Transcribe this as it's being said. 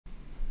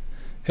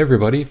Hey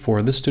everybody,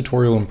 for this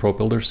tutorial in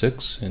ProBuilder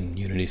 6 and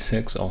Unity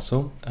 6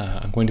 also,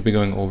 I'm going to be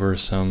going over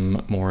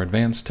some more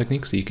advanced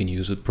techniques that you can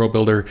use with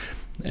ProBuilder.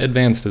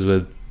 Advanced is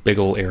with big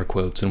old air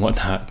quotes and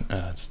whatnot.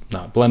 It's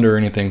not Blender or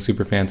anything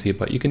super fancy,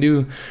 but you can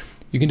do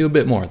a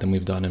bit more than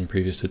we've done in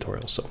previous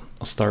tutorials. So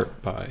I'll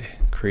start by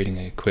creating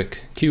a quick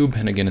cube,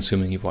 and again,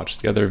 assuming you've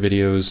watched the other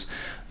videos,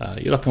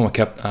 you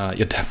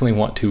definitely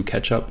want to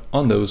catch up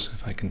on those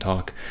if I can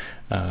talk.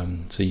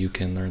 So you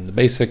can learn the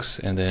basics,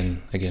 and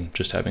then again,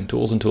 just having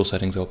tools and tool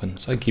settings open.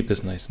 So I keep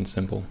this nice and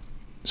simple.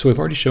 So I've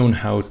already shown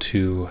how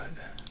to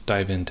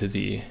dive into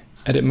the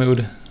edit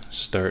mode,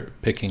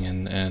 start picking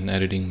and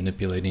editing,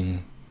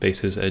 manipulating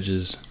faces,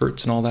 edges,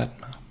 verts, and all that.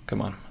 Oh, come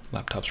on,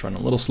 laptop's running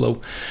a little slow.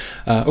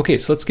 Okay,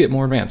 so let's get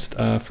more advanced.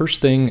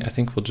 First thing, I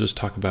think we'll just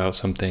talk about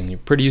something you're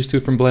pretty used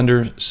to from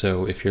Blender.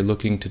 So if you're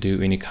looking to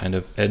do any kind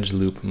of edge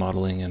loop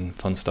modeling and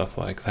fun stuff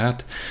like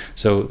that.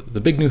 So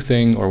the big new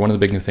thing, or one of the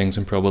big new things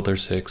in ProBuilder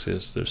 6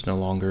 is there's no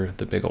longer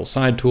the big old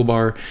side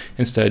toolbar.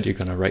 Instead, you're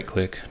gonna right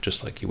click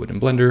just like you would in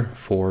Blender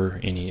for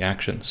any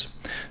actions.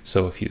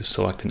 So if you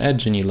select an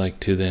edge and you'd like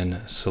to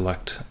then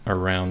select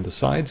around the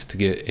sides to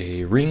get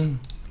a ring,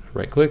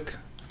 right click,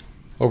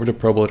 over to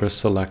ProBuilder,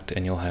 select,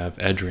 and you'll have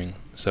edge ring.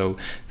 So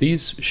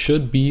these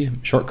should be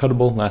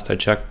shortcuttable. Last I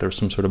checked, there was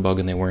some sort of bug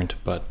and they weren't,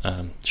 but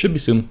should be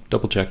soon.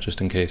 Double check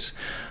just in case.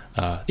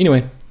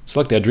 Anyway,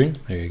 select edge ring,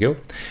 there you go.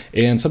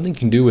 And something you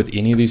can do with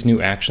any of these new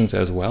actions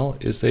as well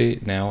is they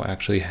now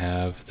actually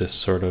have this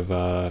sort of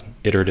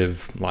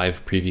iterative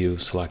live preview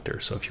selector.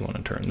 So if you want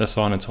to turn this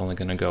on, it's only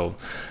going to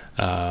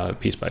go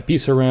piece by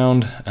piece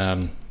around.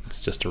 It's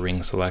just a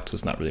ring select, so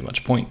there's not really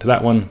much point to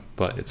that one,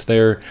 but it's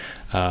there.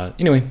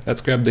 Anyway, let's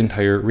grab the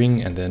entire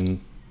ring, and then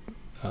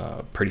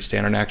pretty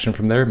standard action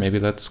from there. Maybe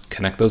let's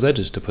connect those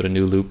edges to put a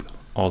new loop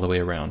all the way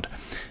around.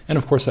 And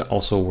of course, that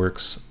also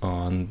works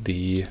on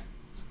the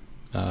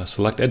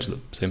select edge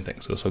loop, same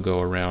thing. So this will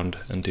go around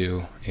and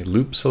do a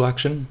loop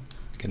selection.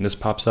 Again, this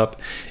pops up.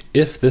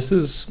 If this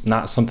is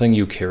not something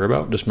you care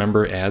about, just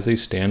remember as a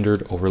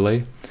standard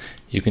overlay,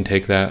 you can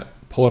take that,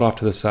 pull it off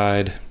to the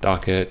side,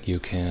 dock it. You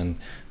can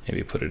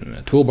maybe put it in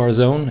a toolbar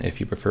zone if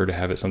you prefer to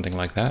have it something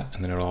like that,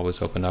 and then it'll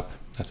always open up.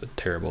 That's a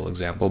terrible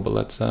example, but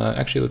let's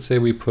say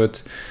we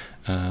put,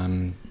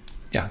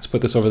 let's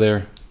put this over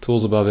there,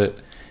 tools above it,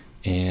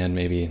 and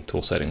maybe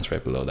tool settings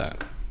right below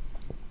that.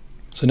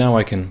 So now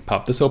I can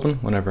pop this open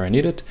whenever I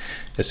need it.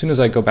 As soon as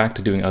I go back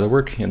to doing other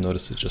work, you'll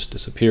notice it just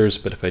disappears.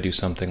 But if I do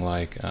something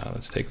like,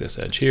 let's take this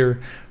edge here,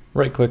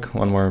 right click,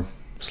 one more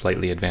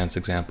slightly advanced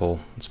example,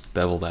 let's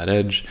bevel that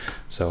edge.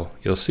 So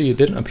you'll see it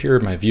didn't appear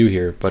in my view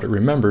here, but it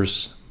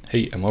remembers,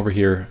 hey, I'm over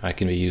here, I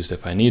can be used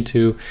if I need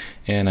to,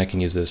 and I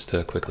can use this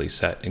to quickly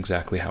set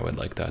exactly how I'd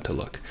like that to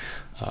look.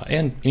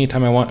 And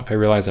anytime I want, if I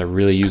realize I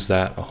really use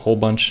that a whole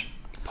bunch,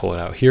 pull it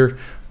out here.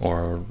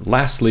 Or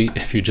lastly,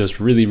 if you just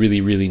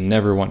really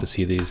never want to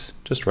see these,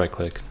 just right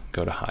click,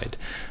 go to hide.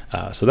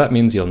 So that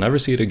means you'll never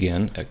see it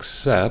again,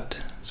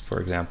 except, for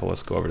example,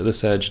 let's go over to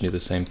this edge and do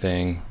the same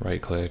thing,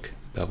 right click,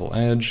 bevel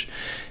edge,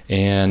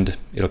 and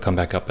it'll come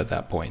back up at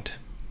that point.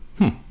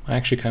 I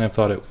actually kind of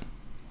thought it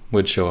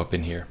would show up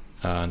in here.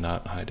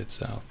 Not hide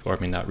itself, or I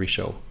mean not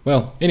reshow.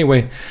 Well,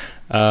 anyway,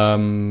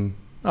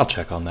 I'll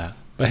check on that.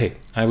 But hey,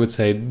 I would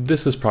say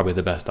this is probably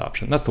the best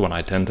option. That's the one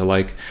I tend to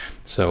like.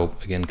 So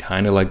again,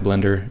 kind of like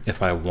Blender,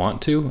 if I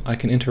want to, I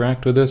can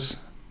interact with this,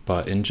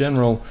 but in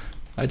general,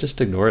 I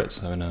just ignore it.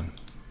 So I'm gonna,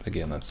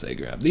 again, let's say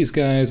grab these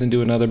guys and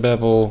do another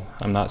bevel.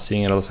 I'm not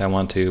seeing it unless I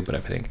want to, but I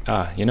think,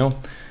 you know,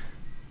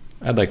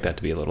 I'd like that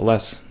to be a little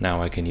less.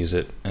 Now I can use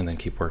it and then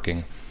keep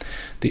working.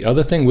 The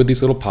other thing with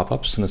these little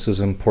pop-ups, and this is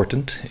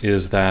important,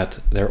 is that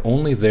they're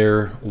only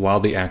there while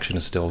the action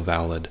is still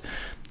valid.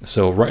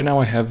 So right now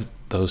I have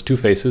those two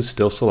faces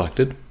still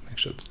selected.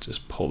 Actually, let's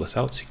just pull this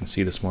out so you can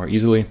see this more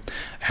easily.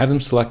 I have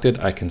them selected.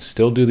 I can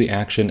still do the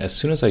action as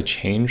soon as I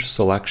change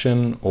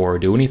selection or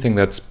do anything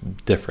that's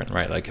different,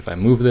 right? Like if I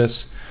move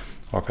this,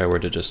 or if I were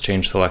to just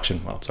change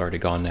selection, well, it's already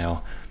gone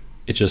now.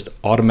 It just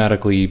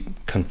automatically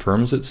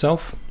confirms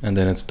itself and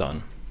then it's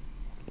done.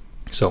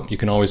 So you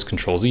can always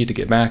Control Z to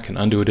get back and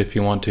undo it if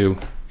you want to,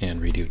 and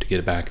redo to get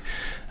it back.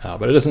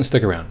 But it doesn't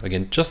stick around.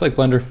 Again, just like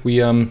Blender, we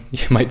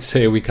you might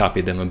say we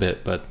copied them a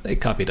bit, but they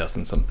copied us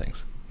in some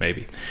things,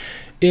 maybe.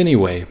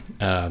 Anyway,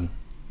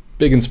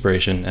 big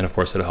inspiration, and of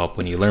course it'll help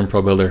when you learn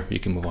ProBuilder. You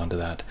can move on to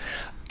that.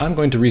 I'm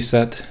going to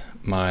reset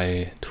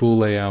my tool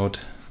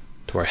layout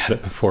to where I had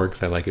it before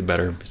because I like it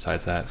better.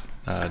 Besides that,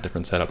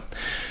 different setup.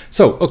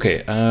 So,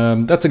 okay,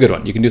 that's a good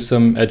one. You can do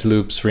some edge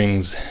loops,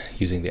 rings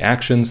using the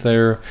actions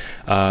there.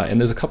 And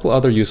there's a couple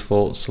other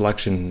useful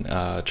selection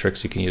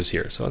tricks you can use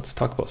here. So let's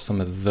talk about some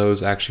of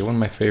those. Actually, one of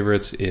my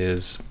favorites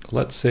is,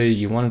 let's say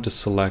you wanted to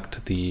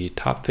select the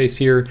top face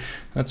here.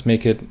 Let's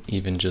make it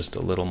even just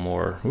a little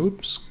more,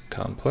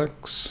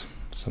 complex,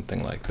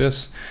 something like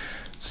this.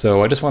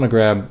 So I just want to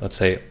grab, let's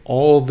say,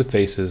 all the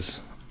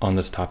faces on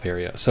this top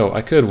area. So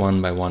I could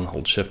one by one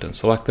hold shift and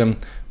select them.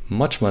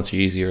 Much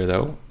easier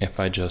though if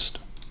I just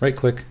right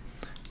click,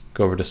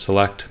 go over to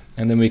select,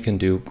 and then we can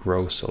do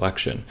grow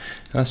selection.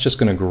 And that's just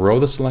going to grow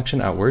the selection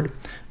outward,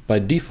 by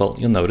default,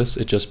 you'll notice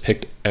it just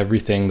picked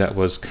everything that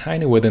was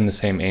kind of within the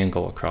same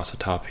angle across the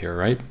top here,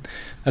 right?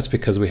 That's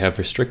because we have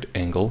restrict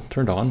angle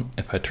turned on.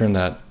 If I turn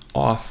that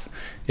off,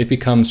 it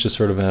becomes just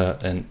sort of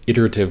an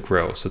iterative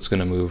grow. So it's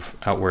going to move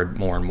outward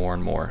more and more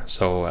and more.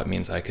 So that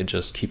means I could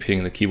just keep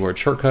hitting the keyboard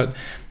shortcut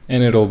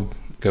and it'll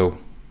go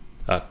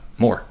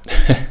more.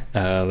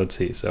 Let's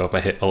see. So if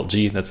I hit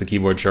Alt-G, that's the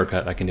keyboard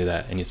shortcut, I can do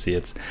that. And you see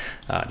it's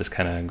just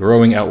kind of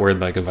growing outward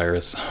like a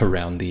virus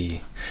around the,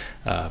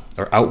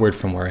 or outward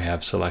from where I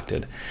have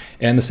selected.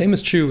 And the same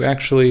is true,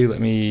 actually. Let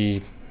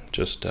me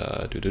just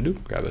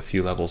grab a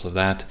few levels of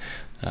that.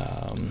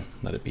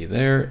 Let it be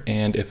there.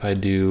 And if I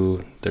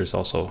do, there's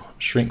also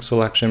shrink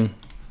selection.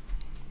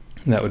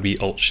 That would be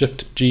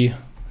Alt-Shift-G,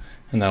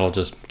 and that'll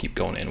just keep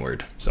going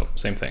inward. So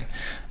same thing,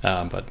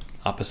 but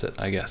opposite,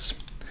 I guess.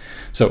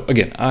 So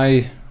again,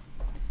 I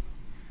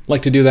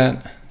like to do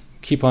that.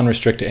 Keep on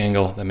restrict to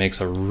angle. That makes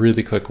a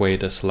really quick way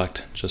to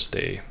select just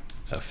a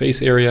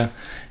face area.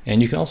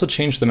 And you can also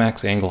change the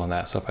max angle on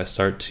that. So if I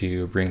start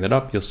to bring that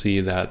up, you'll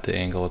see that the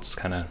angle, it's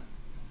kind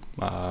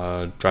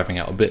of driving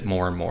out a bit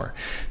more and more.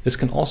 This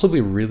can also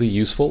be really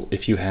useful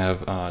if you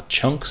have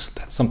chunks.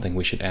 That's something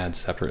we should add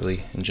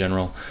separately in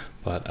general.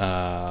 But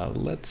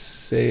let's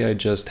say I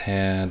just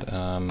had,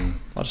 I'll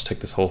just take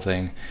this whole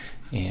thing.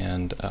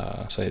 And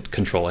so I hit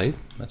Control-A,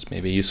 that's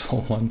maybe a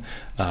useful one.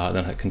 Then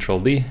I hit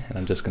Control-D, and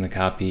I'm just going to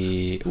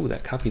copy, ooh,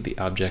 that copied the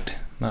object.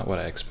 Not what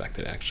I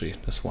expected, actually,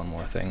 just one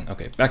more thing.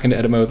 Okay, back into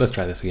edit mode, let's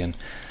try this again.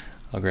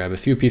 I'll grab a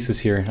few pieces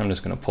here, I'm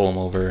just going to pull them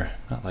over,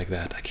 not like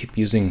that. I keep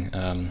using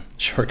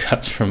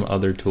shortcuts from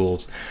other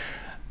tools.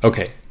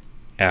 Okay,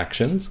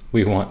 actions,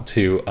 we want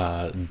to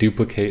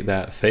duplicate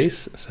that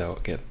face. So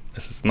again,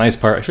 this is the nice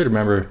part, I should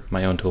remember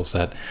my own tool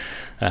set.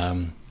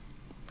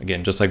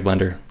 Again, just like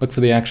Blender, look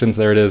for the actions,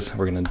 there it is.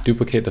 We're gonna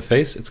duplicate the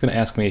face. It's gonna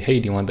ask me, hey,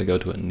 do you want to go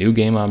to a new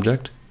game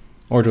object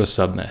or to a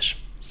submesh?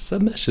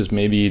 Submesh is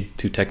maybe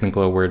too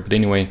technical a word, but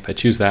anyway, if I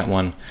choose that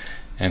one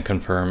and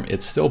confirm,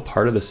 it's still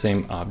part of the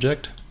same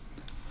object.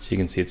 So you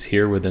can see it's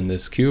here within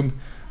this cube,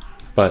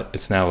 but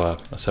it's now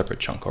a separate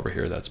chunk over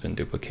here that's been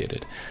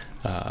duplicated.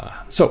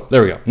 So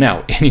there we go.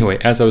 Now, anyway,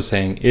 as I was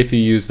saying, if you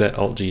use that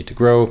Alt-G to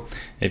grow,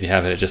 if you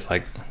have it just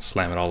like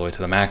slam it all the way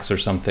to the max or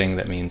something,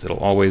 that means it'll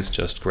always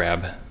just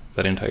grab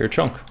that entire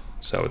chunk.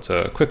 So it's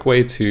a quick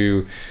way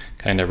to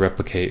kind of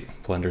replicate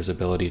Blender's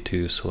ability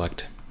to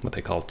select what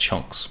they call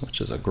chunks,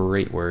 which is a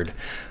great word,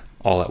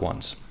 all at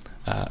once.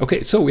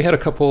 Okay, so we had a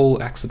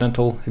couple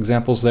accidental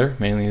examples there,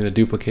 mainly the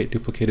duplicate.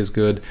 Duplicate is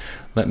good.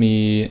 Let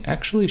me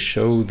actually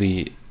show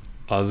the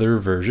other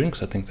version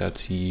because I think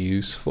that's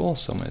useful.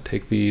 So I'm going to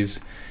take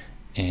these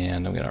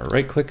and I'm going to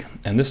right click,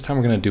 and this time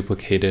we're going to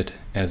duplicate it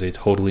as a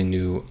totally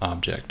new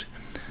object.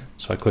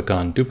 So I click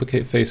on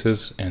duplicate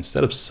faces, and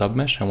instead of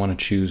submesh, I want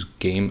to choose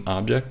game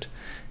object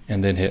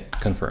and then hit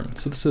confirm.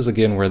 So this is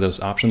again where those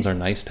options are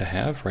nice to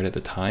have right at the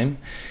time.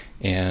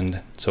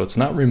 And so it's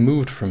not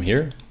removed from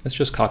here, it's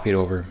just copied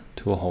over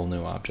to a whole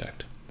new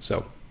object.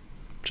 So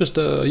just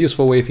a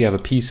useful way if you have a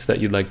piece that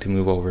you'd like to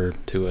move over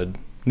to a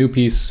new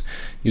piece,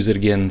 use it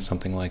again,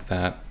 something like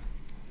that.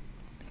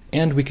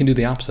 And we can do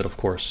the opposite, of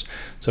course.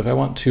 So if I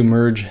want to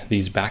merge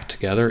these back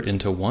together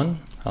into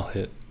one, I'll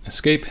hit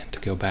Escape to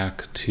go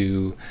back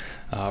to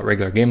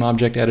regular game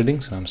object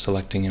editing. So I'm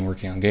selecting and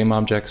working on game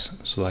objects.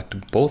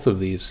 Select both of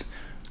these,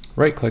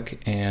 right click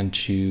and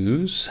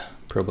choose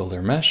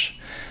ProBuilder Mesh.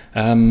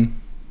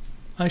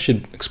 I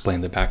should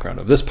explain the background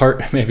of this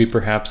part, maybe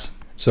perhaps.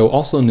 So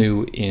also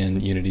new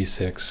in Unity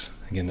 6,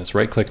 again, this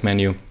right click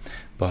menu,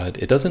 but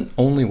it doesn't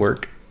only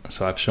work.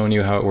 So I've shown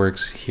you how it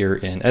works here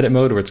in edit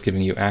mode, where it's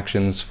giving you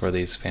actions for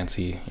these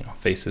fancy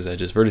faces,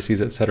 edges,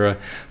 vertices, etc.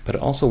 But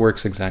it also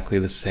works exactly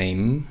the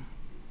same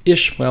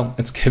ish. Well,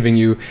 it's giving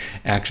you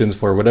actions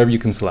for whatever you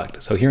can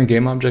select. So here in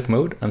game object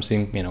mode, I'm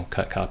seeing,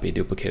 cut, copy,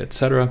 duplicate,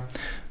 etc.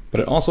 But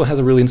it also has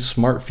a really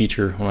smart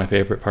feature, one of my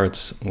favorite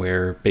parts,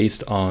 where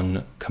based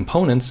on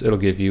components, it'll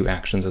give you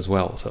actions as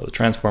well. So the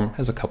transform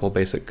has a couple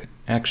basic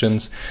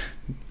actions,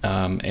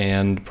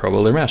 and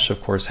ProBuilder Mesh,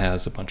 of course,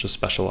 has a bunch of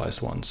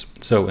specialized ones.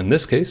 So in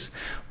this case,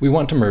 we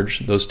want to merge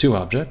those two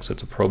objects. So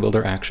it's a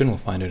ProBuilder action, we'll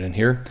find it in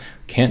here.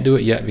 Can't do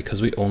it yet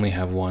because we only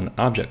have one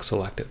object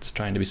selected. It's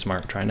trying to be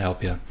smart, trying to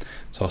help you.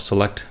 So I'll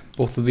select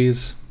both of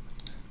these,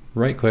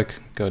 right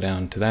click, go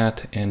down to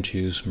that, and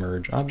choose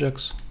Merge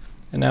Objects.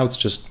 And now it's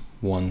just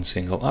one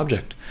single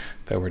object.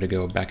 If I were to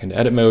go back into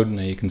edit mode,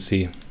 now you can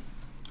see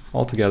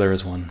all together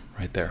as one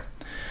right there.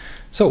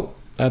 So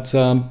that's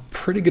a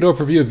pretty good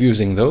overview of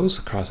using those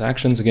across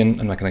actions. Again,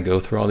 I'm not going to go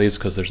through all these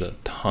because there's a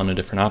ton of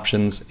different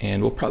options,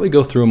 and we'll probably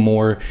go through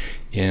more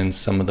in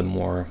some of the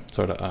more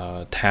sort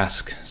of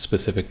task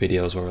specific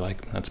videos where we're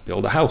like, let's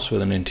build a house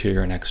with an interior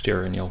and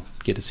exterior, and you'll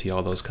get to see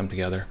all those come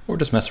together, or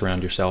just mess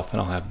around yourself,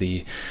 and I'll have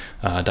the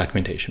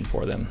documentation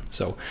for them.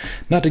 So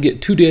not to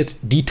get too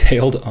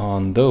detailed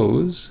on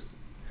those,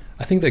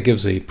 I think that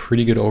gives a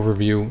pretty good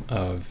overview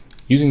of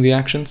using the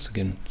actions.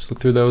 Again, just look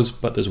through those,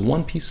 but there's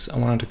one piece I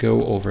wanted to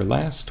go over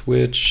last,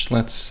 which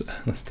let's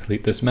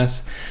delete this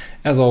mess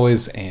as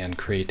always and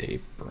create a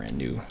brand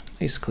new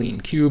nice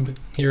clean cube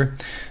here.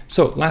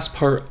 So last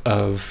part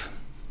of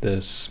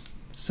this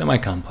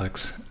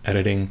semi-complex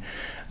editing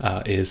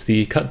is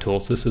the cut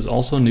tools. This is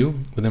also new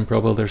within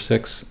ProBuilder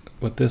 6.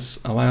 What this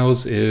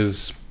allows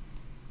is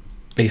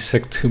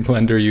basic to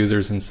Blender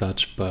users and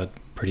such, but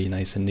pretty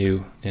nice and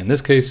new. In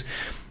this case,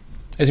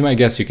 as you might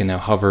guess, you can now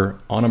hover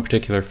on a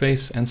particular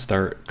face and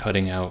start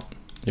cutting out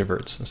your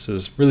verts. This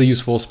is really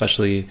useful,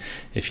 especially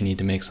if you need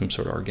to make some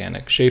sort of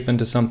organic shape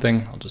into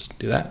something. I'll just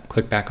do that.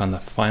 Click back on the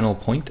final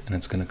point and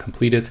it's going to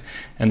complete it.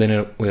 And then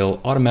it will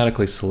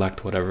automatically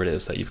select whatever it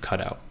is that you've cut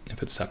out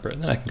if it's separate.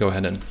 And then I can go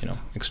ahead and,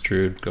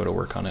 extrude, go to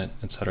work on it,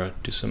 etc.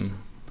 Do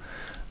some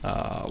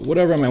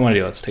whatever I might want to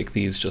do. Let's take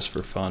these just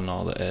for fun,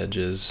 all the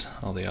edges,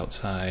 all the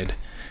outside,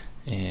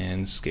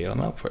 and scale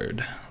them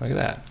upward. Look at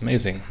that,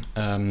 amazing.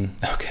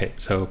 Okay,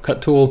 so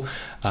cut tool,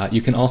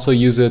 you can also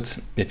use it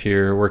if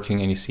you're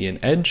working and you see an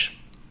edge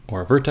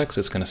or a vertex,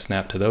 it's going to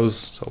snap to those.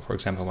 So for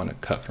example, I want to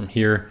cut from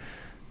here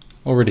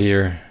over to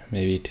here,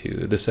 maybe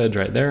to this edge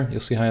right there,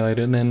 you'll see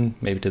highlighted, and then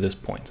maybe to this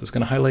point. So it's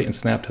going to highlight and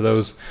snap to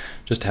those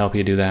just to help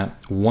you do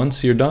that.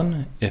 Once you're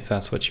done, if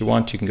that's what you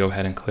want, you can go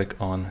ahead and click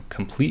on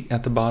complete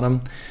at the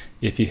bottom.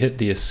 If you hit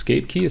the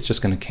escape key, it's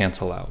just going to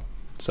cancel out.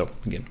 So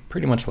again,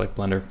 pretty much like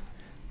Blender.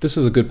 This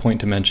is a good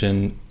point to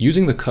mention.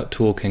 Using the cut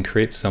tool can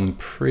create some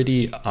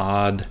pretty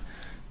odd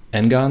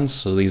n-gons.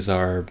 So these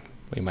are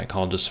what you might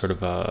call just sort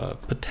of a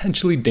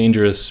potentially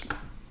dangerous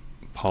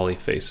poly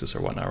faces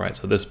or whatnot, right?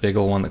 So this big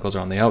old one that goes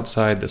around the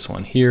outside, this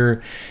one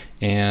here.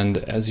 And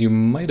as you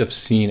might have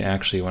seen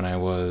actually when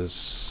I'll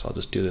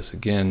just do this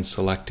again,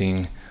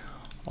 selecting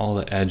all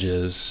the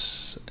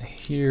edges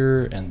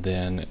here and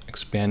then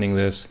expanding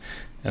this.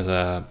 As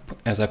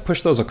I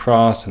push those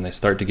across and they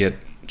start to get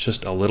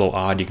just a little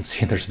odd, you can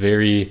see there's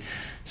very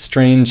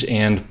strange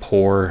and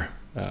poor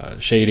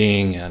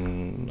shading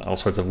and all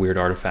sorts of weird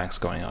artifacts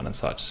going on and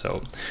such.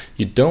 So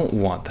you don't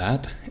want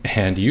that.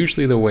 And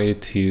usually the way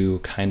to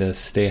kind of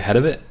stay ahead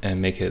of it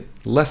and make it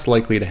less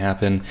likely to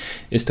happen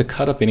is to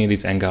cut up any of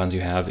these n-gons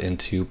you have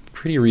into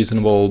pretty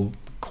reasonable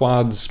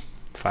quads.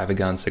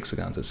 5-agons,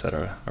 6-agons,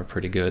 etc. are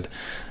pretty good.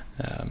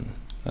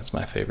 That's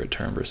my favorite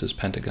term versus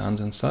pentagons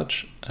and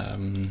such.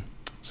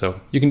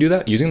 So you can do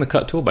that using the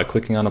cut tool by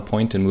clicking on a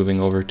point and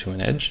moving over to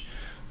an edge,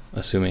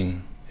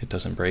 assuming it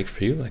doesn't break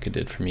for you like it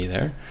did for me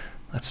there.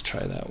 Let's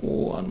try that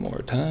one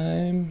more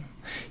time.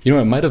 You know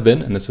what it might have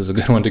been, and this is a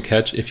good one to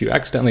catch, if you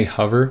accidentally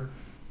hover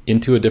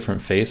into a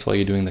different face while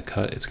you're doing the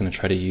cut, it's going to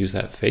try to use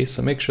that face.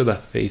 So make sure the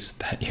face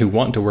that you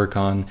want to work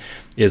on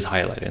is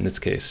highlighted. In this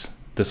case,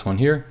 this one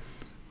here,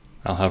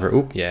 I'll hover.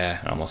 Oop,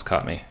 yeah, it almost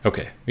caught me.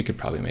 Okay, we could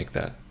probably make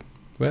that.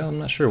 Well, I'm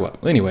not sure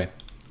what. Well, anyway,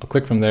 I'll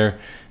click from there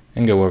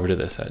and go over to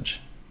this edge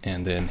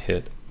and then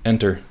hit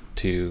enter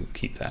to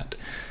keep that.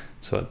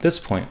 So at this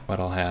point, what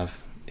I'll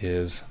have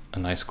is a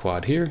nice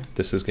quad here.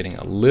 This is getting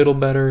a little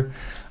better.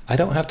 I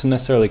don't have to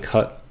necessarily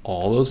cut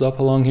all those up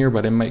along here,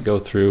 but I might go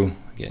through,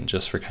 again,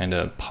 just for kind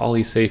of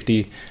poly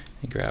safety,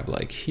 and grab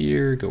like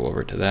here, go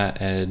over to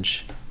that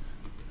edge.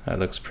 That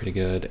looks pretty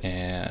good.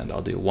 And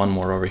I'll do one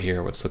more over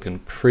here. What's looking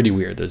pretty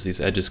weird. There's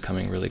these edges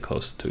coming really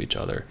close to each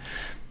other.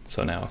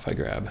 So now if I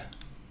grab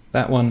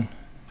that one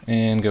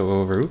and go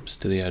over, oops,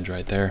 to the edge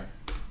right there,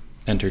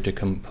 enter to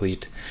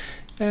complete.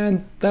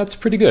 And that's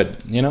pretty good.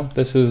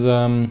 This is,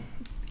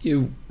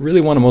 you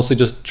really want to mostly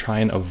just try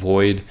and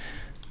avoid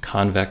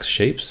concave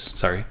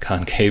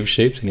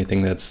shapes,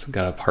 anything that's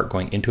got a part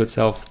going into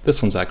itself.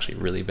 This one's actually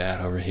really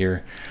bad over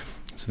here.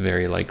 It's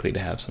very likely to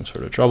have some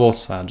sort of trouble,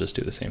 so I'll just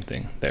do the same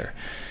thing there.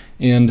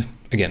 And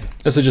again,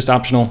 this is just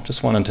optional,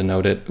 just wanted to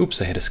note it.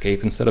 Oops, I hit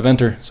escape instead of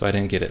enter, so I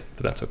didn't get it,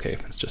 but that's okay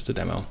if it's just a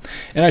demo.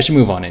 And I should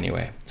move on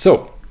anyway.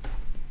 So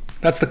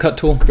that's the cut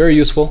tool, very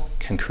useful,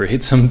 can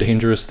create some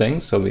dangerous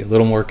things, so be a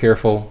little more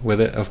careful with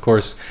it, of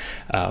course,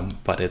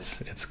 but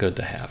it's good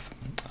to have.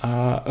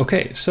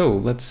 Okay, so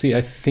let's see,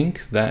 I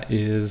think that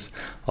is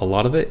a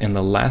lot of it. In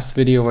the last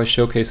video I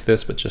showcased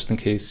this, but just in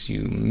case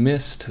you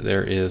missed,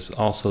 there is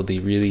also the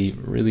really,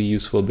 really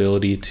useful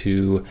ability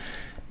to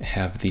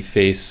have the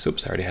face,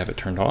 oops, I already have it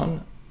turned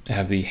on,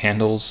 have the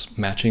handles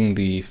matching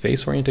the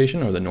face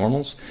orientation or the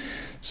normals.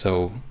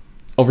 So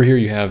over here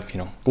you have,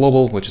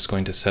 global, which is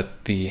going to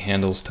set the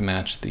handles to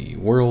match the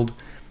world.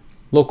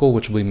 Local,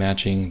 which will be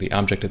matching the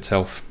object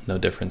itself. No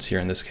difference here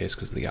in this case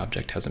because the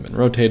object hasn't been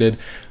rotated.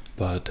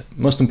 But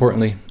most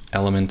importantly,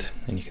 element,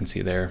 and you can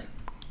see there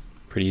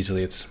pretty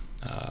easily it's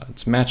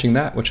matching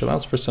that, which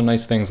allows for some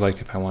nice things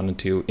like if I wanted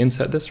to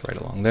inset this right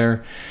along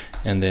there,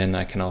 and then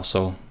I can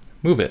also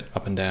move it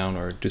up and down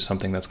or do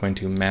something that's going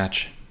to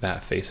match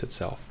that face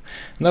itself.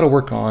 And that'll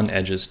work on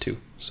edges too.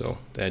 So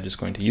the edge is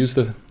going to use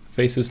the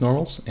face's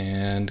normals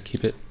and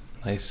keep it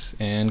nice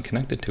and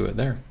connected to it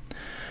there.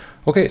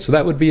 Okay, so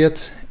that would be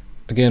it.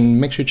 Again,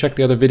 make sure you check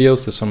the other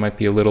videos. This one might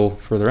be a little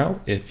further out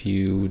if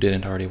you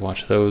didn't already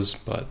watch those,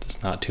 but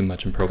it's not too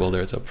much in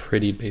ProBuilder. It's a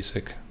pretty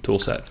basic tool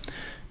set.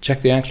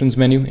 check the actions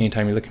menu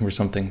anytime you're looking for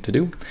something to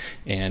do.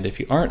 And if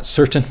you aren't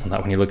certain, well,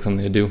 not when you look for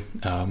something to do,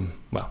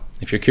 well,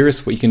 if you're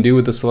curious what you can do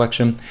with the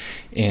selection,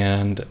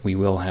 and we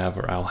will have,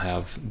 or I'll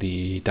have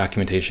the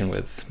documentation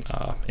with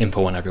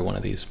info on every one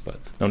of these, but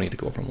no need to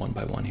go over them one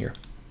by one here.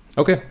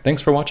 Okay,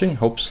 thanks for watching.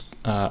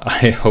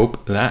 I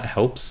hope that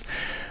helps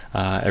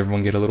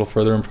everyone get a little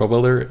further in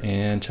ProBuilder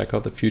and check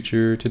out the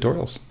future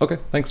tutorials. Okay,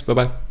 thanks,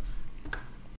 bye-bye.